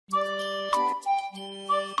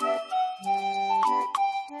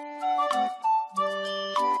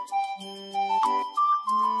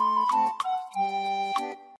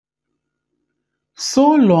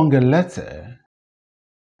So Long a Letter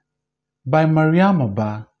by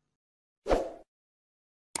Mariama.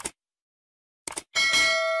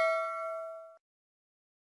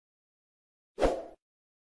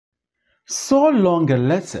 So Long a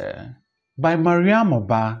Letter by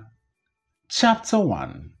Mariama. Chapter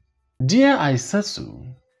 1. Dear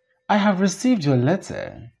Aisetu, I have received your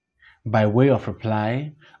letter. By way of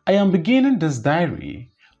reply, I am beginning this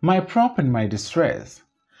diary, my prop in my distress.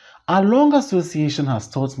 Our long association has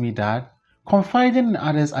taught me that confiding in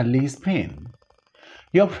others allays pain.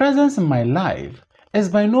 Your presence in my life is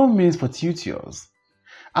by no means fortuitous.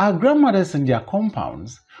 Our grandmothers in their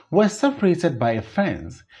compounds were separated by a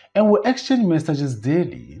fence and would exchange messages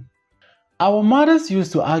daily. Our mothers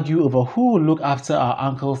used to argue over who would look after our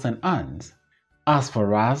uncles and aunts. As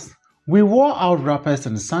for us, we wore out wrappers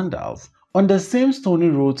and sandals on the same stony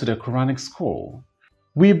road to the Quranic school.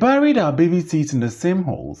 We buried our baby teeth in the same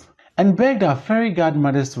holes and begged our fairy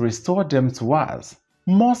godmothers to restore them to us,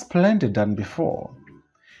 more splendid than before.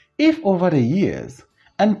 If over the years,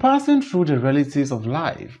 and passing through the realities of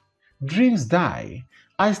life, dreams die,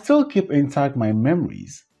 I still keep intact my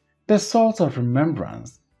memories, the salt of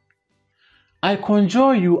remembrance. I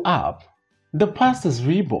conjure you up, the past is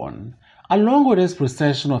reborn, along with this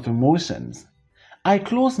procession of emotions. I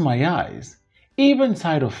close my eyes, even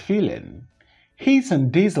tired of feeling, heat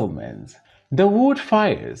and dazzlement, the wood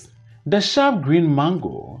fires, the sharp green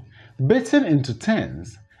mango, bitten into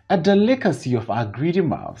tens, a delicacy of our greedy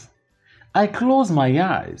mouths. I close my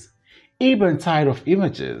eyes, even tired of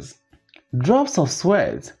images, drops of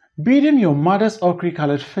sweat beading your mother's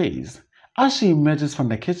ochre-colored face as she emerges from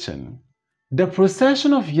the kitchen. The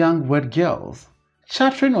procession of young wet girls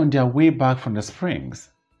chattering on their way back from the springs.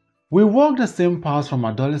 We walk the same paths from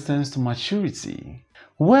adolescence to maturity,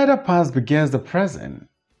 where the past begins the present.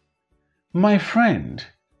 My friend,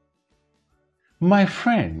 my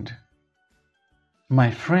friend, my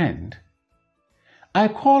friend. I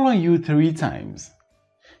call on you 3 times.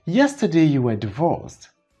 Yesterday you were divorced.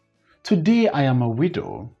 Today I am a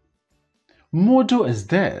widow. Modo is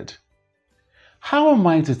dead. How am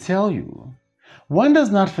I to tell you? One does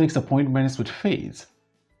not fix appointments with fate.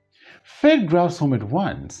 Fate grabs home at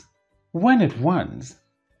once, when it wants.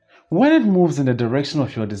 When it moves in the direction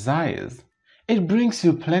of your desires, it brings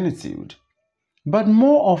you plenitude. But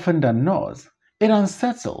more often than not, it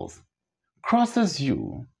unsettles, crosses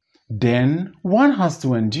you. Then one has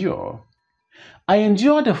to endure. I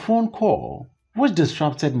endured a phone call which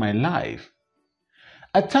disrupted my life.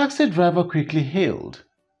 A taxi driver quickly hailed.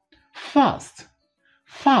 Fast,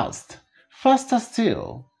 fast, faster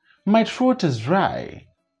still. My throat is dry.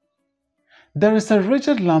 There is a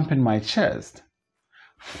rigid lump in my chest.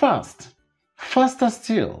 Fast, faster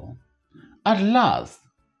still. At last,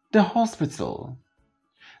 the hospital.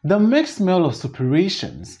 The mixed smell of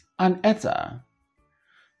suppurations and ether.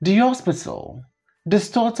 The hospital,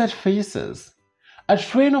 distorted faces, a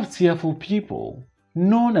train of tearful people,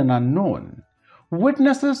 known and unknown,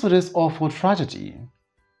 witnesses to this awful tragedy.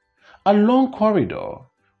 A long corridor,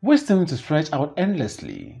 which seemed to stretch out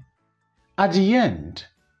endlessly. At the end,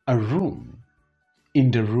 a room. In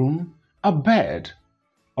the room, a bed.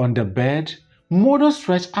 On the bed, Modo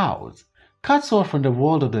stretched out, cut off from the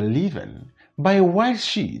world of the living by a white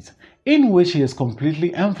sheet in which he is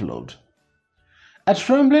completely enveloped. A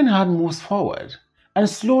trembling hand moves forward and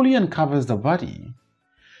slowly uncovers the body.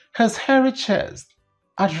 His hairy chest,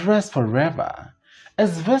 at rest forever,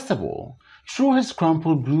 is visible through his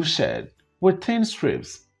crumpled blue shirt with thin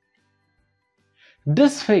strips.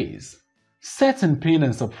 This face, set in pain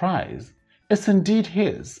and surprise, is indeed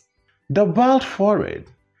his. The bald forehead,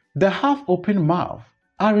 the half-open mouth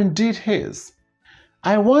are indeed his.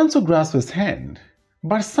 I want to grasp his hand,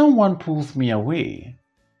 but someone pulls me away.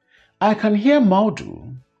 I can hear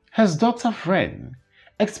Maudu, his doctor friend,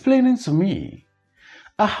 explaining to me.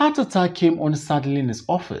 A heart attack came on suddenly in his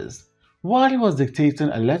office while he was dictating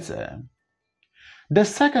a letter. The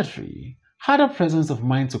secretary had the presence of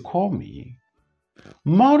mind to call me.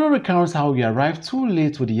 Maudu recounts how he arrived too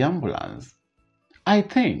late with the ambulance. I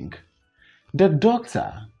think the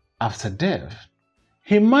doctor, after death,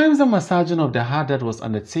 he mimes the massaging of the heart that was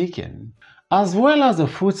undertaken, as well as the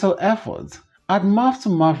futile effort at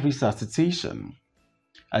mouth-to-mouth resuscitation.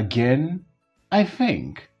 Again, I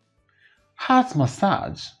think, heart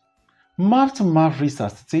massage, mouth-to-mouth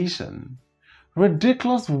resuscitation,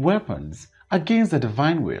 ridiculous weapons against the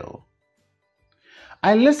divine will.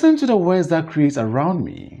 I listen to the words that create around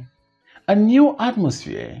me, a new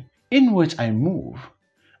atmosphere in which I move,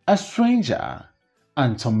 a stranger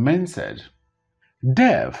and tormented.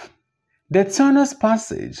 Death, the tunnel's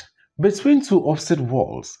passage between 2 opposite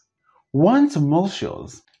walls, one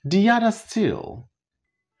tumultuous, the other still.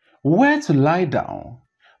 Where to lie down?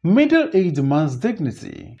 Middle age demands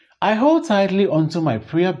dignity. I hold tightly onto my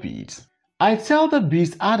prayer beads. I tell the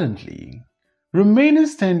beast ardently, remaining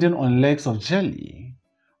standing on legs of jelly.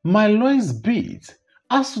 My loins beat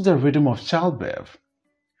as to the rhythm of childbirth.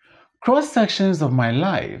 Cross-sections of my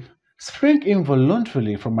life spring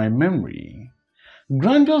involuntarily from my memory.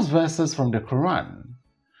 Grandiose verses from the Quran,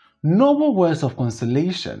 noble words of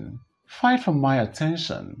consolation fight for my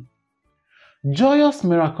attention. Joyous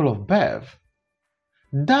miracle of birth,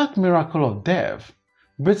 dark miracle of death,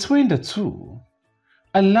 between the two.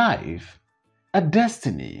 A life, a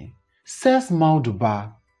destiny, says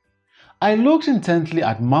Mauduba. I looked intently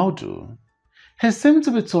at Maudu. He seemed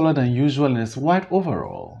to be taller than usual in his white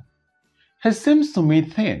overall. He seems to me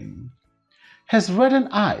thin. His reddened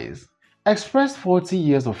eyes expressed 40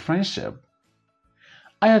 years of friendship.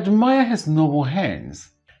 I admire his noble hands,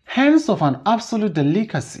 hands of an absolute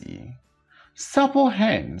delicacy, supple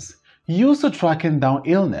hands used to tracking down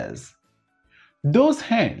illness. Those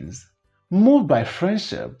hands, moved by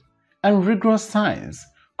friendship and rigorous science,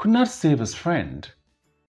 could not save his friend.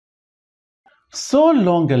 So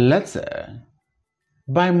Long a Letter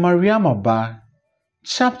by Mariama,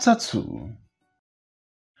 Chapter 2.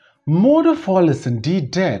 Murderfall is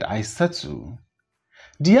indeed dead, I said to.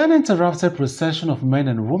 The uninterrupted procession of men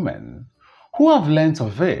and women who have learnt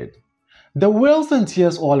of it, the wails and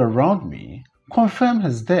tears all around me, confirm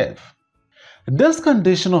his death. This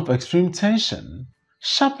condition of extreme tension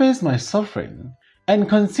sharpens my suffering and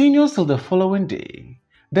continues till the following day,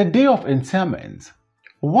 the day of interment.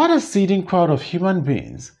 What a seething crowd of human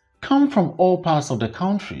beings come from all parts of the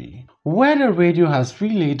country where the radio has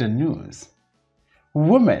relayed the news.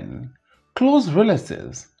 Women, close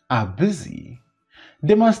relatives, are busy.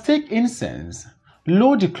 They must take incense,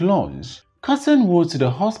 load the clones, cotton wool to the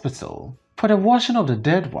hospital for the washing of the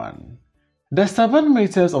dead one. The 7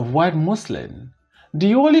 meters of white muslin,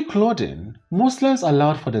 the only clothing Muslims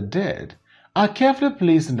allowed for the dead, are carefully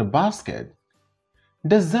placed in the basket.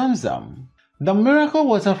 The Zamzam, the miracle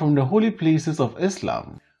water from the holy places of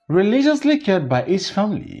Islam, religiously kept by each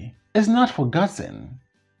family, is not forgotten.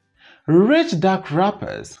 Rich dark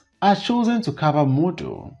wrappers are chosen to cover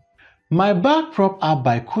Mudu. My back propped up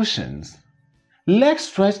by cushions, legs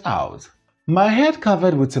stretched out, my head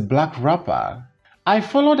covered with a black wrapper, I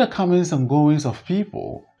follow the comings and goings of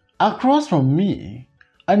people. Across from me,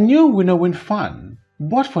 a new winnowing fan,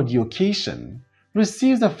 bought for the occasion,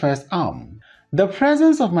 receives the first arm. The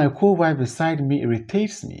presence of my co-wife beside me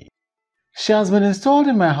irritates me. She has been installed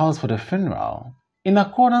in my house for the funeral, in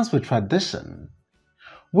accordance with tradition.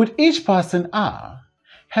 With each passing hour,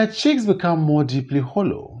 her cheeks become more deeply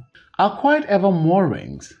hollow. Are quite ever more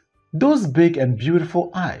rings, those big and beautiful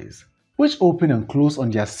eyes, which open and close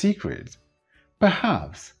on their secrets,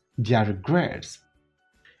 perhaps their regrets.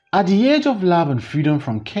 At the age of love and freedom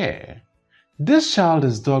from care, this child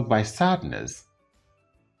is dogged by sadness.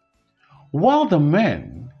 While the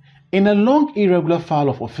men, in a long irregular file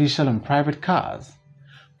of official and private cars,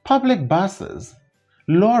 public buses,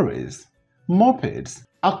 lorries, mopeds,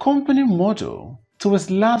 accompany Mojo to his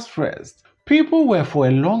last rest, people were for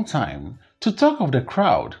a long time to talk of the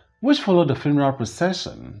crowd which followed the funeral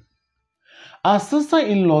procession. Our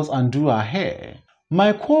sister-in-laws undo our hair.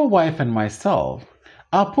 My co-wife and myself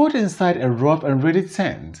are put inside a rough and ready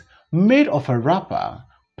tent made of a wrapper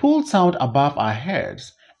pulled out above our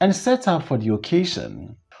heads and set up for the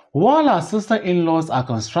occasion. While our sister-in-laws are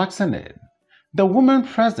constructing it, the woman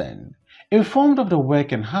present, informed of the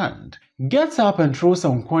work in hand, gets up and throws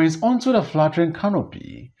some coins onto the flattering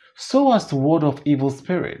canopy so as to ward off evil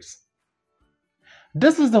spirits.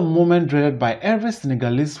 This is the moment dreaded by every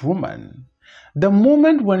Senegalese woman, the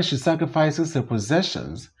moment when she sacrifices her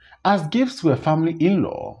possessions as gifts to a family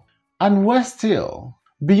in-law, and worse still,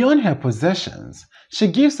 beyond her possessions, she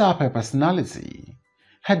gives up her personality,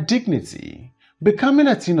 her dignity, becoming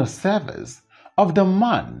a thing of service of the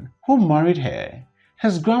man who married her,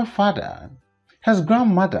 his grandfather, his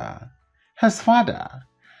grandmother, his father,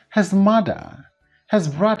 his mother, his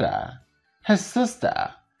brother, his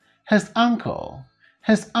sister, his uncle,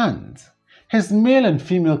 his aunt, his male and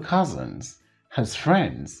female cousins, his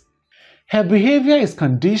friends. Her behavior is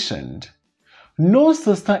conditioned. No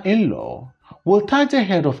sister-in-law will touch the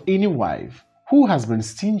head of any wife who has been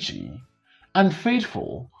stingy,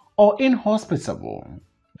 unfaithful, or inhospitable.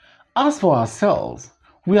 As for ourselves,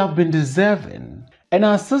 we have been deserving, and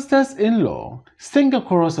our sisters-in-law sing a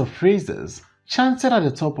chorus of praises chanted at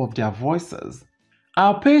the top of their voices.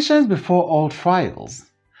 Our patience before all trials,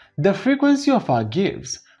 the frequency of our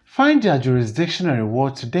gifts find their jurisdiction and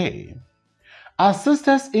reward today. as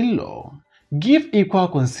sisters-in-law give equal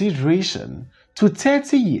consideration to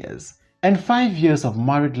 30 years and 5 years of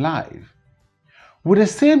married life. With the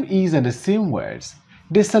same ease and the same words,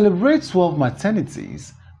 they celebrate 12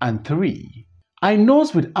 maternities and 3. I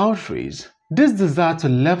note with outrage this desire to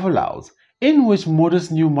level out in which Mother's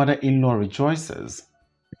new mother-in-law rejoices.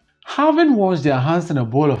 Having washed their hands in a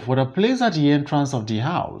bowl of water placed at the entrance of the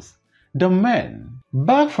house, the men,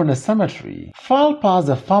 back from the cemetery, file past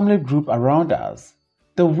the family group around us,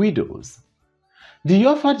 the widows. They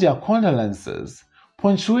offered their condolences,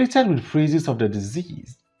 punctuated with praises of the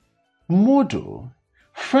deceased. Modo,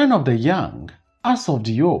 friend of the young, as of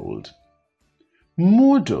the old.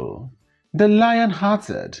 Modo, the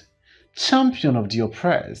lion-hearted, champion of the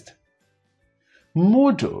oppressed.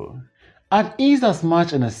 Modo, at ease as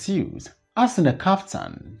much in a suit as in a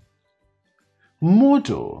kaftan.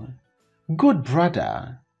 Modo, good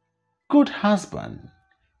brother, good husband,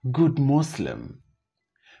 good Muslim.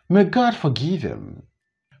 May God forgive him.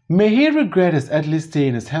 May he regret his earthly stay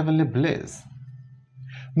in his heavenly bliss.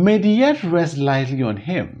 May the earth rest lightly on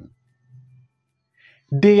him.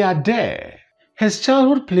 They are there, his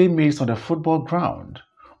childhood playmates on the football ground,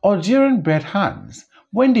 or during bed hands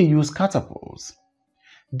when they use catapults.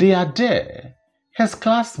 They are there, his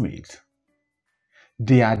classmates.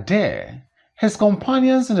 They are there, his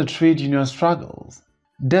companions in the trade union struggles.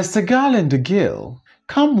 The Segal and the Gale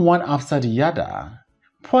come one after the other,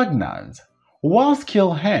 pregnant, while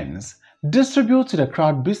skilled hands distribute to the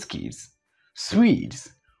crowd biscuits,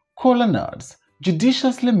 sweets, cola nuts,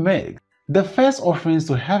 judiciously mixed, the first offerings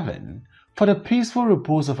to heaven for the peaceful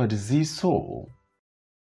repose of a diseased soul.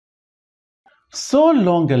 So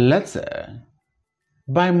Long a Letter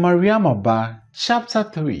by Mariama, Chapter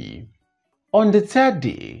 3. On the third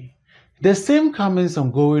day, the same comings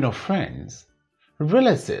and going of friends,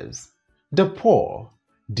 relatives, the poor,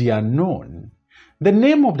 the unknown. The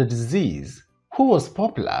name of the disease, who was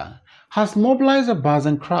popular, has mobilized a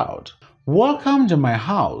buzzing crowd. Welcome to my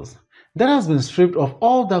house that has been stripped of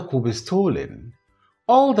all that could be stolen,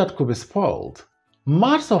 all that could be spoiled.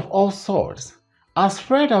 Mats of all sorts are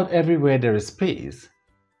spread out everywhere there is space.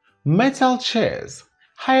 Metal chairs,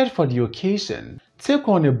 hired for the occasion, take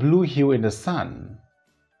on a blue hue in the sun.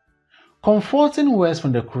 Comforting words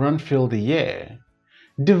from the Quran fill the air.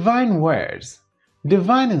 Divine words,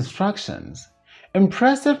 divine instructions,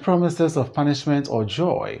 impressive promises of punishment or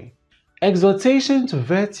joy, exhortation to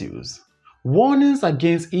virtues, warnings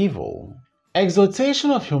against evil,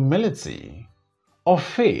 exhortation of humility, of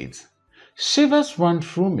faith. Shivers run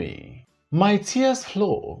through me, my tears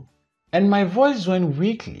flow, and my voice joins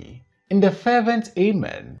weakly in the fervent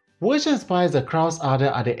Amen, which inspires the crowd's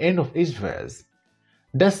ardor at the end of each verse.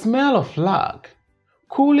 The smell of lac,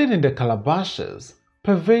 cooling in the calabashes,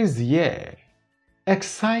 pervades the air.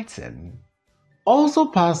 Exciting. Also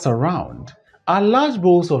passed around are large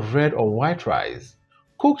bowls of red or white rice,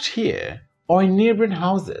 cooked here or in neighboring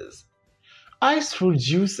houses. Iced fruit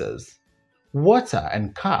juices, water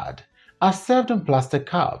and curd are served in plastic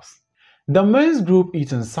cups. The men's group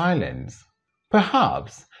eat in silence.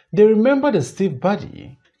 Perhaps they remember the stiff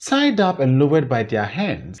body, tied up and lowered by their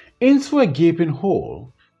hands into a gaping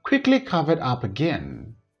hole, quickly covered up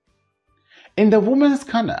again. In the woman's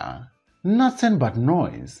corner, nothing but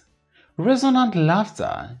noise, resonant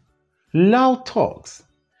laughter, loud talks,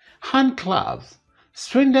 hand claps,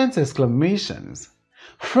 strident exclamations.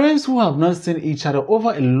 Friends who have not seen each other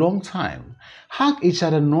over a long time hug each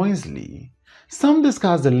other noisily. Some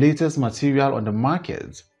discuss the latest material on the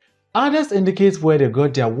market. Others indicate where they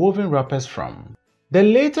got their woven wrappers from. The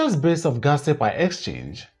latest bits of gossip are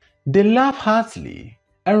exchanged. They laugh heartily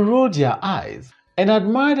and roll their eyes and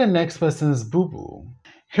admire the next person's boo-boo.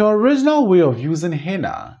 Her original way of using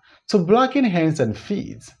henna to blacken hands and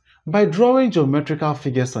feet by drawing geometrical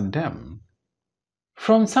figures on them.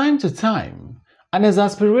 From time to time, an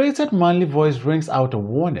exasperated manly voice rings out a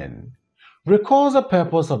warning, recalls the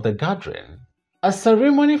purpose of the gathering, a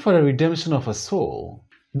ceremony for the redemption of a soul.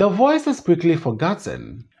 The voice is quickly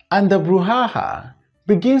forgotten, and the brouhaha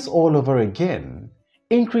begins all over again,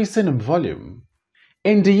 increasing in volume.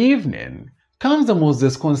 In the evening comes the most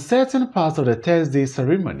disconcerting part of the Thursday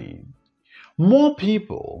ceremony. More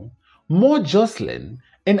people, more jostling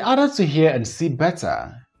in order to hear and see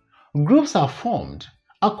better. Groups are formed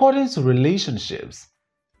according to relationships,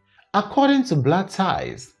 according to blood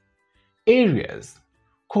ties, areas,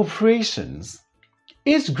 corporations.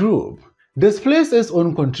 Each group displays its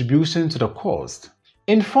own contribution to the cost.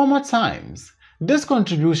 In former times, this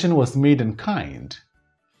contribution was made in kind.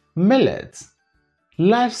 Millet,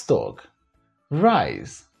 livestock,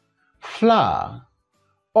 rice, flour,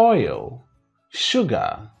 oil,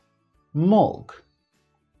 sugar. milk.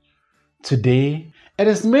 Today, it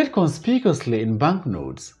is made conspicuously in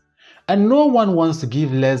banknotes, and no one wants to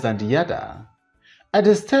give less than the other. A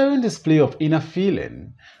disturbing display of inner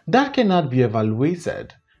feeling that cannot be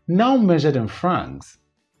evaluated, now measured in francs.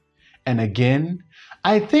 And again,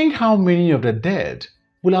 I think how many of the dead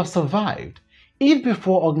will have survived if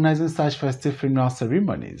before organizing such festive funeral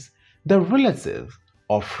ceremonies, the relative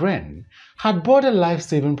or friend had bought a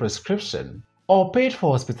life-saving prescription or paid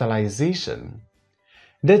for hospitalization.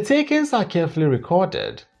 The takings are carefully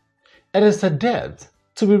recorded. It is a debt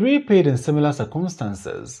to be repaid in similar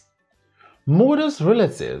circumstances. Mother's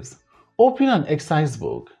relatives open an excise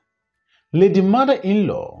book. Lady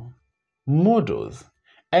mother-in-law, Modos,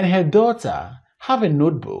 and her daughter have a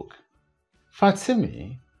notebook.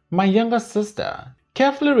 Fatimi, my younger sister,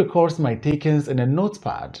 carefully records my takings in a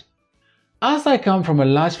notepad. As I come from a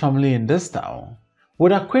large family in this town,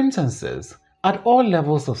 with acquaintances at all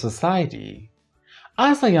levels of society,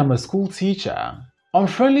 as I am a school teacher, on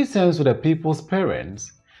friendly terms with the people's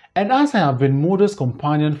parents, and as I have been Modo's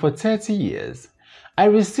companion for 30 years, I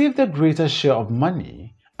receive the greatest share of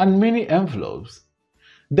money and many envelopes.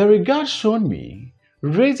 The regard shown me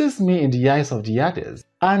raises me in the eyes of the others,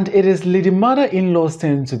 and it is Lady Mother-in-law's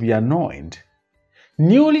turn to be annoyed.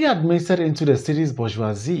 Newly admitted into the city's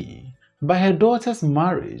bourgeoisie by her daughter's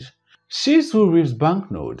marriage, she too reaps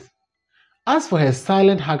banknotes. As for her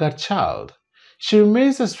silent, haggard child, she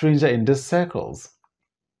remains a stranger in these circles.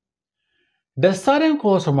 The sudden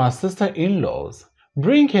calls from her sister-in-laws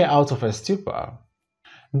bring her out of her stupor.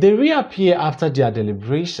 They reappear after their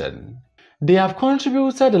deliberation. They have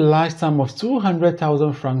contributed a large sum of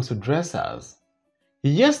 200,000 francs to dressers.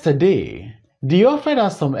 Yesterday, they offered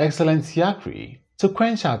us some excellent fiacre to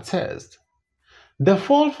quench our thirst. The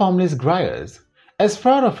Fall family's Griers is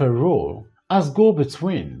proud of her role as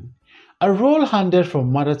go-between, a role handed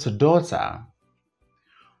from mother to daughter.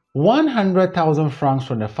 100,000 francs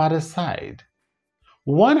from the father's side,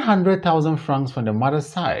 100,000 francs from the mother's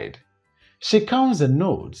side. She counts the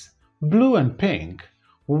notes, blue and pink,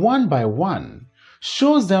 one by one,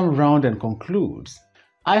 shows them round and concludes,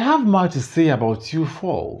 I have much to say about you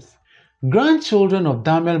Falls, grandchildren of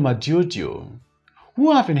Damiel Madiodio,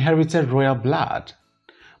 who have inherited royal blood.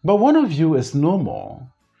 But one of you is no more.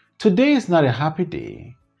 Today is not a happy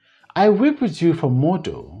day. I weep with you for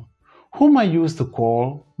Modo, whom I used to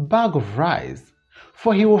call bag of rice,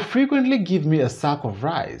 for he will frequently give me a sack of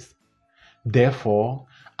rice. Therefore,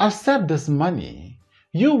 accept this money,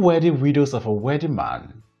 you worthy widows of a worthy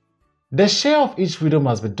man. The share of each widow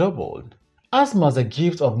must be doubled, as must the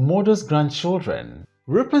gift of Modo's grandchildren,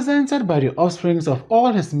 represented by the offsprings of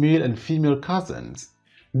all his male and female cousins.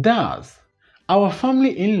 Thus, our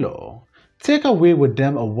family in-law take away with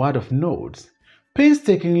them a wad of notes,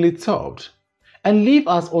 painstakingly topped, and leave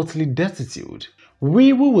us utterly destitute, we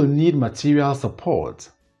who will need material support.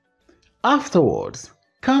 Afterwards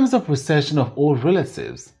comes a procession of old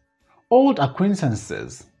relatives, old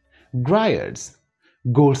acquaintances, griots,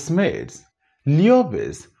 goldsmiths,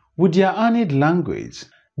 liobes with their honeyed language,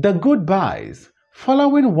 the goodbyes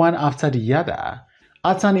following one after the other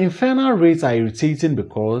at an infernal rate are irritating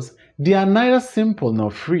because they are neither simple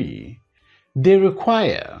nor free. They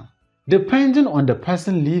require, depending on the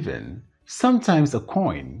person leaving, sometimes a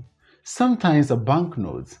coin, sometimes a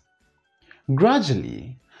banknote.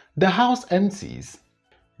 Gradually, the house empties.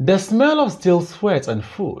 The smell of stale sweat and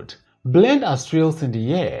food blend as trails in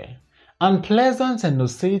the air, unpleasant and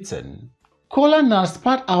nauseating. Cola nuts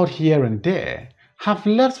spat out here and there have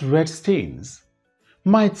left red stains.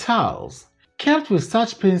 My towels, kept with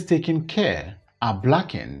such painstaking care, are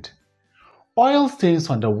blackened. Oil stains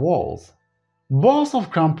on the walls, balls of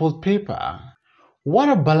crumpled paper. What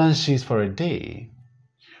a balance sheet for a day.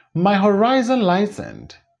 My horizon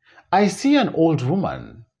lightened. I see an old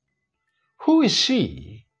woman. Who is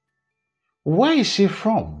she? Where is she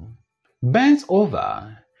from? Bent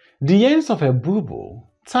over, the ends of her bubu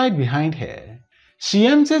tied behind her, she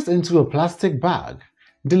empties into a plastic bag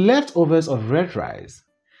the leftovers of red rice.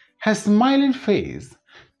 Her smiling face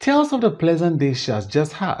tells of the pleasant day she has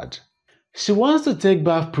just had. She wants to take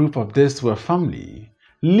back proof of this to her family,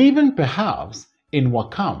 living perhaps in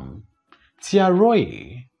Wakam,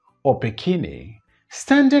 Tiaroye, or Pekine,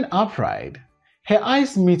 standing upright, her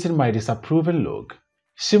eyes meeting my disapproving look.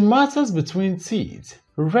 She mutters between teeth,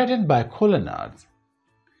 reddened by cola nuts.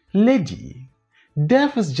 Lady,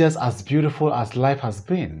 death is just as beautiful as life has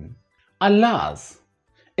been. Alas,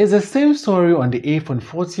 it's the same story on the 8th and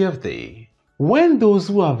 40th day, when those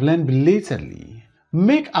who have learned belatedly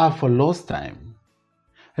make up for lost time.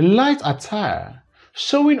 Light attire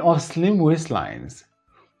showing off slim waistlines,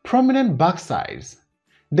 prominent backsides,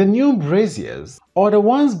 the new braziers, or the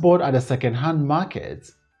ones bought at the second-hand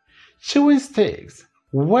market, chewing sticks,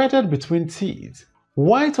 wetted between teeth,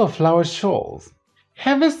 white or flower shawls,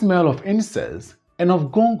 heavy smell of incense and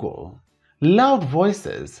of gongo, loud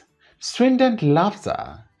voices, strident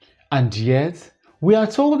laughter, and yet we are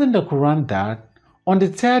told in the Quran that on the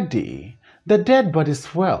third day the dead body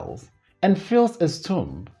swells and fills its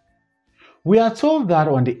tomb. We are told that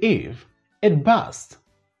on the eighth it bursts,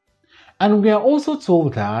 and we are also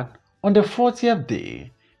told that on the 40th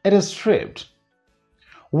day it is stripped.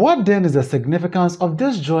 What then is the significance of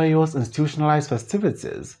these joyous institutionalized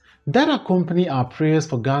festivities that accompany our prayers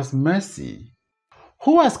for God's mercy?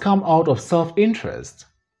 Who has come out of self-interest?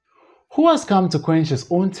 Who has come to quench his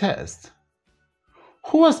own thirst?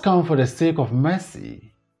 Who has come for the sake of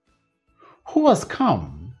mercy? Who has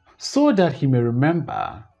come so that he may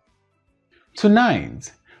remember?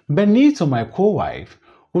 Tonight, Benito, my co-wife,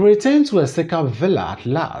 will return to a Seka villa at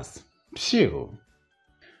last. Phew.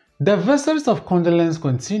 The visits of condolence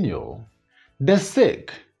continue. The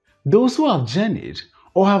sick, those who have journeyed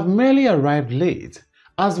or have merely arrived late,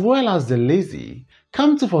 as well as the lazy,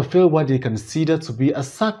 come to fulfill what they consider to be a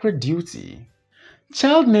sacred duty.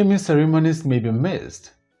 Child naming ceremonies may be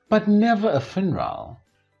missed, but never a funeral.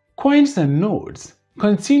 Coins and notes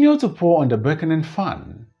continue to pour on the beckoning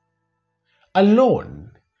fan.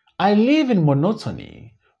 Alone, I live in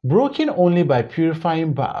monotony, broken only by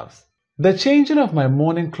purifying baths, the changing of my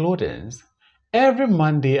morning clothing every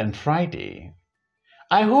Monday and Friday.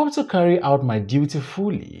 I hope to carry out my duty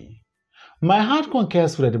fully. My heart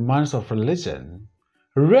concurs with the demands of religion,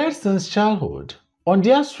 reared since childhood on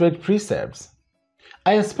their strict precepts.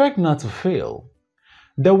 I expect not to fail.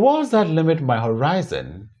 The walls that limit my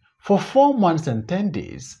horizon for 4 months and 10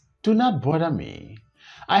 days do not bother me.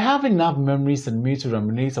 I have enough memories in me to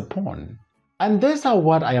reminisce upon, and these are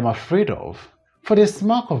what I am afraid of, for the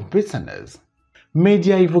smack of bitterness. May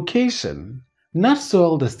their evocation not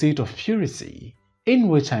soil the state of purity in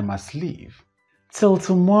which I must live. Till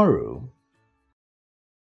tomorrow.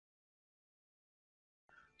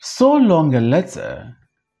 So Long a Letter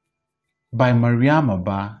by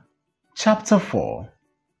Mariama, Chapter 4.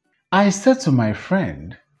 I said to my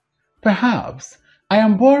friend, perhaps I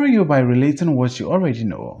am boring you by relating what you already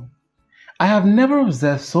know. I have never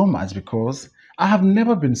observed so much because I have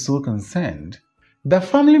never been so concerned. The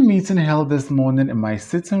family meeting held this morning in my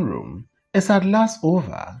sitting room is at last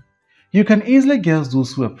over. You can easily guess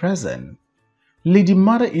those who were present. Lady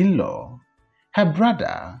Mother-in-law, her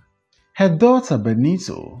brother, her daughter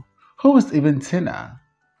Benito, who is even thinner,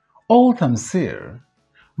 old Tamsir,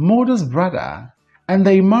 Modo's brother, and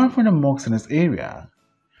the imam from the mosque in his area,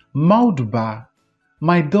 Mauduba,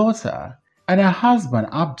 my daughter, and her husband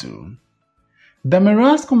Abdul. The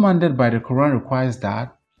miras commanded by the Quran requires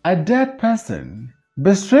that a dead person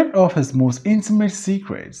be stripped of his most intimate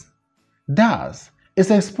secrets. Thus, is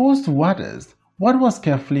exposed to others what was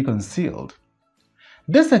carefully concealed.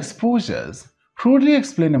 These exposures crudely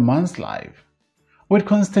explain a man's life. With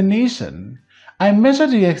consternation, I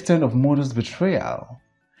measured the extent of Modo's betrayal.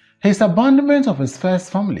 His abandonment of his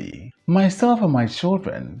first family, myself and my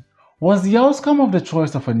children, was the outcome of the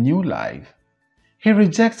choice of a new life. He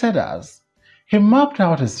rejected us. He mapped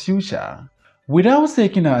out his future without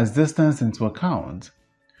taking our existence into account.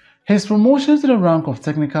 His promotion to the rank of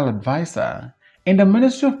technical advisor in the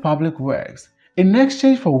Ministry of Public Works, in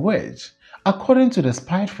exchange for which, according to the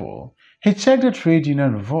spiteful, he checked the trade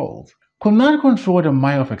union revolt, could not control the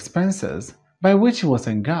mire of expenses by which he was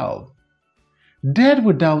engulfed. Dead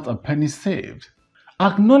without a penny saved,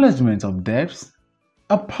 acknowledgement of debts,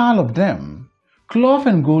 a pile of them, cloth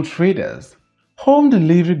and gold traders, home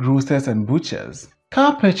delivery grocers and butchers,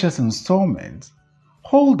 car purchase installments.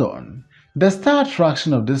 Hold on, the star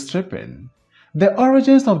attraction of this stripping, the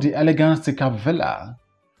origins of the elegant stick-up villa,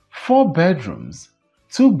 4 bedrooms,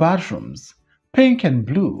 2 bathrooms, pink and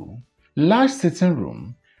blue, large sitting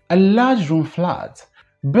room, a large room flat,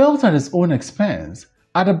 built at his own expense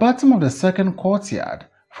at the bottom of the second courtyard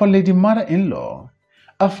for Lady Mother-in-law,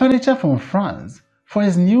 a furniture from France for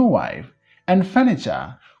his new wife, and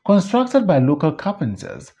furniture constructed by local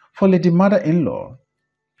carpenters for Lady Mother-in-law.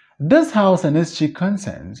 This house and its chic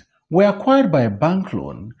contents were acquired by a bank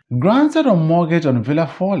loan granted on mortgage on Villa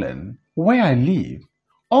Fallen, where I live.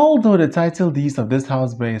 Although the title deeds of this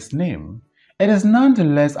house bear his name, it is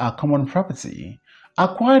nonetheless our common property,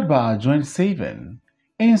 acquired by our joint saving,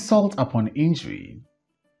 insult upon injury.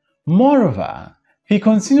 Moreover, he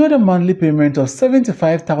continued a monthly payment of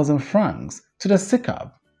 75,000 francs to the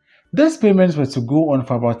SICAP. These payments were to go on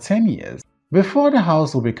for about 10 years before the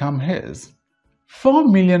house will become his. 4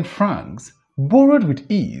 million francs, borrowed with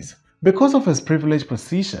ease, because of his privileged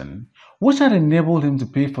position, which had enabled him to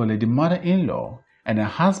pay for Lady Mother-in-law and her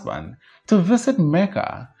husband to visit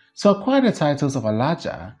Mecca to acquire the titles of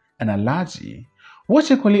Alaja and Alaji,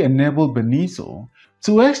 which equally enabled Benito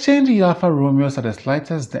to exchange the Alfa Romeos at the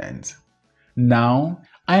slightest dent. Now,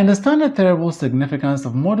 I understand the terrible significance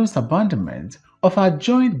of Modu's abandonment of our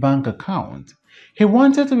joint bank account. He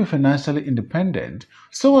wanted to be financially independent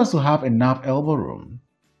so as to have enough elbow room.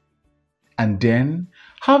 And then,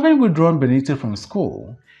 having withdrawn Benito from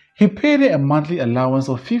school, he paid her a monthly allowance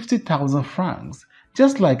of 50,000 francs,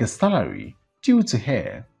 just like a salary, due to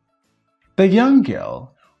her. The young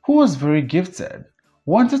girl, who was very gifted,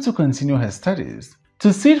 wanted to continue her studies,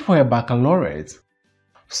 to sit for her baccalaureate.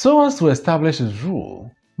 So as to establish his rule,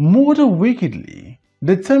 Modu wickedly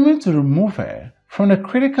determined to remove her from the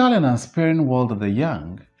critical and unsparing world of the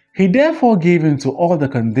young. He therefore gave in to all the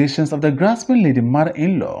conditions of the grasping Lady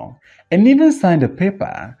Mother-in-law and even signed a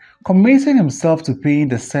paper committing himself to paying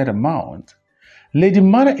the said amount. Lady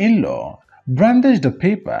Mother-in-law brandished the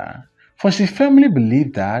paper, for she firmly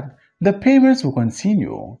believed that the payments will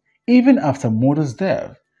continue even after Modu's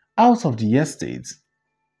death out of the estate.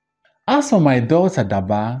 As for my daughter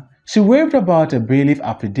Daba, she waved about a bailiff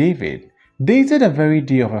affidavit dated the very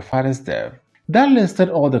day of her father's death that listed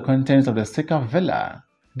all the contents of the Sika villa.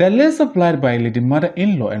 The list supplied by Lady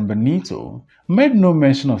Mother-in-law and Benito made no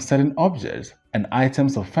mention of certain objects and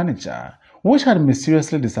items of furniture which had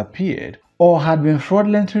mysteriously disappeared or had been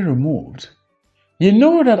fraudulently removed. You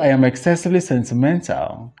know that I am excessively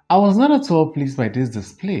sentimental. I was not at all pleased by this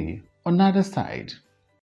display on either side.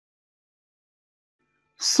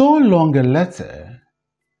 So Long a Letter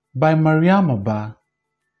by Mariama,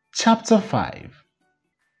 Chapter 5.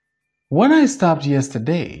 When I stopped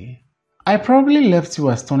yesterday, I probably left you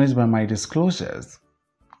astonished by my disclosures.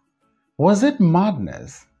 Was it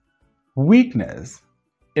madness, weakness,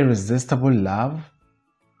 irresistible love?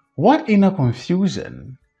 What inner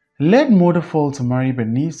confusion led Modu to marry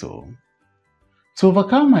Benito? To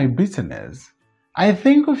overcome my bitterness, I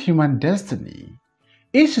think of human destiny.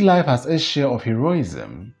 Each life has its share of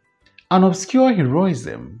heroism, an obscure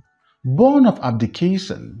heroism born of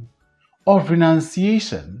abdication, of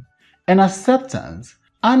renunciation, and acceptance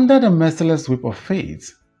under the merciless whip of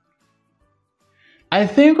fate. I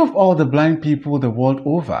think of all the blind people the world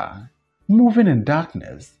over, moving in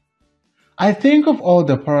darkness. I think of all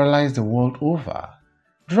the paralyzed the world over,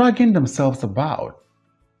 dragging themselves about.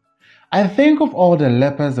 I think of all the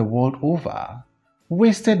lepers the world over,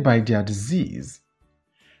 wasted by their disease,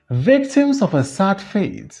 victims of a sad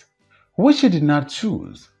fate, which you did not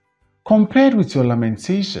choose, compared with your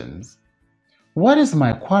lamentations. What is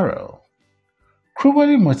my quarrel?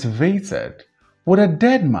 Cruelly motivated with a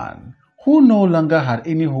dead man who no longer had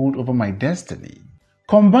any hold over my destiny.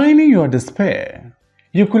 Combining your despair,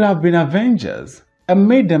 you could have been avengers and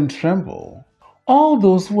made them tremble. All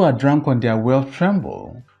those who are drunk on their wealth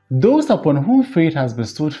tremble, those upon whom fate has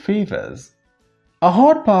bestowed favors. A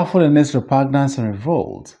heart powerful in its repugnance and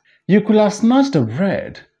revolt, you could have snatched the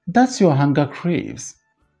bread that your hunger craves.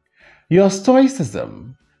 Your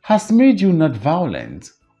stoicism has made you not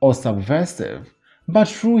violent or subversive, but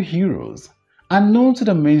true heroes, unknown to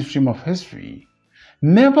the mainstream of history,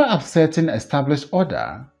 never upsetting established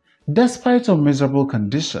order, despite your miserable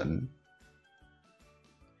condition.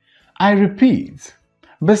 I repeat,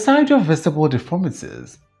 beside your visible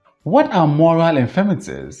deformities, what are moral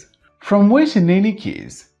infirmities, from which in any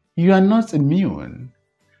case you are not immune?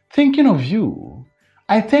 Thinking of you,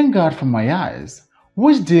 I thank God for my eyes,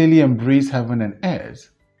 which daily embrace heaven and earth.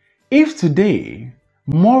 If today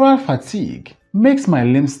moral fatigue makes my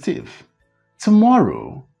limbs stiff,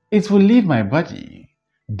 tomorrow it will leave my body.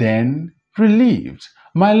 Then, relieved,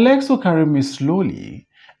 my legs will carry me slowly,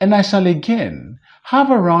 and I shall again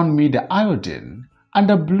have around me the iodine and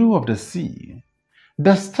the blue of the sea.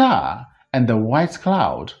 The star and the white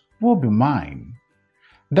cloud will be mine.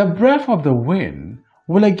 The breath of the wind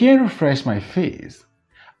will again refresh my face.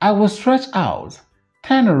 I will stretch out,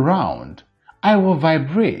 turn around, I will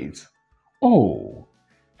vibrate. Oh,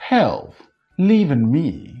 health, live in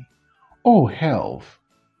me. Oh, health.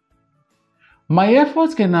 My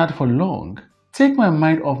efforts cannot for long take my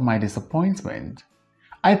mind off my disappointment.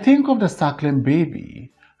 I think of the suckling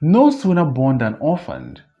baby, no sooner born than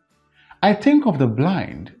orphaned. I think of the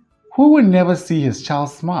blind, who will never see his child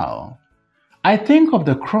smile. I think of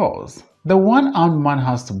the cross the one-armed man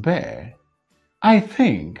has to bear. I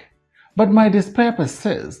think, but my despair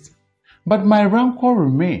persists, but my rancor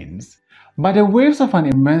remains, but the waves of an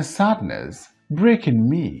immense sadness break in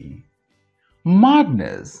me.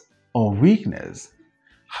 Madness or weakness,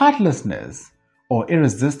 heartlessness or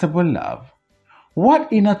irresistible love,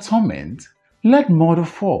 What inner torment led Modo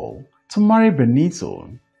fall to marry Benito?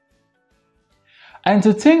 And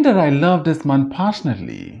to think that I loved this man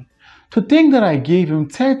passionately, to think that I gave him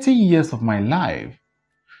 30 years of my life,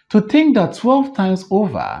 to think that 12 times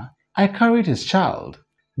over I carried his child.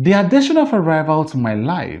 The addition of a rival to my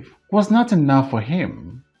life was not enough for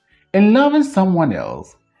him. In loving someone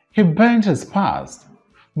else, he burned his past,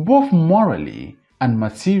 both morally and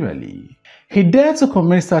materially. He dared to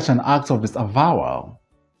commit such an act of disavowal.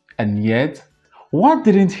 And yet, what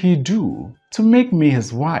didn't he do to make me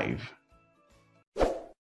his wife?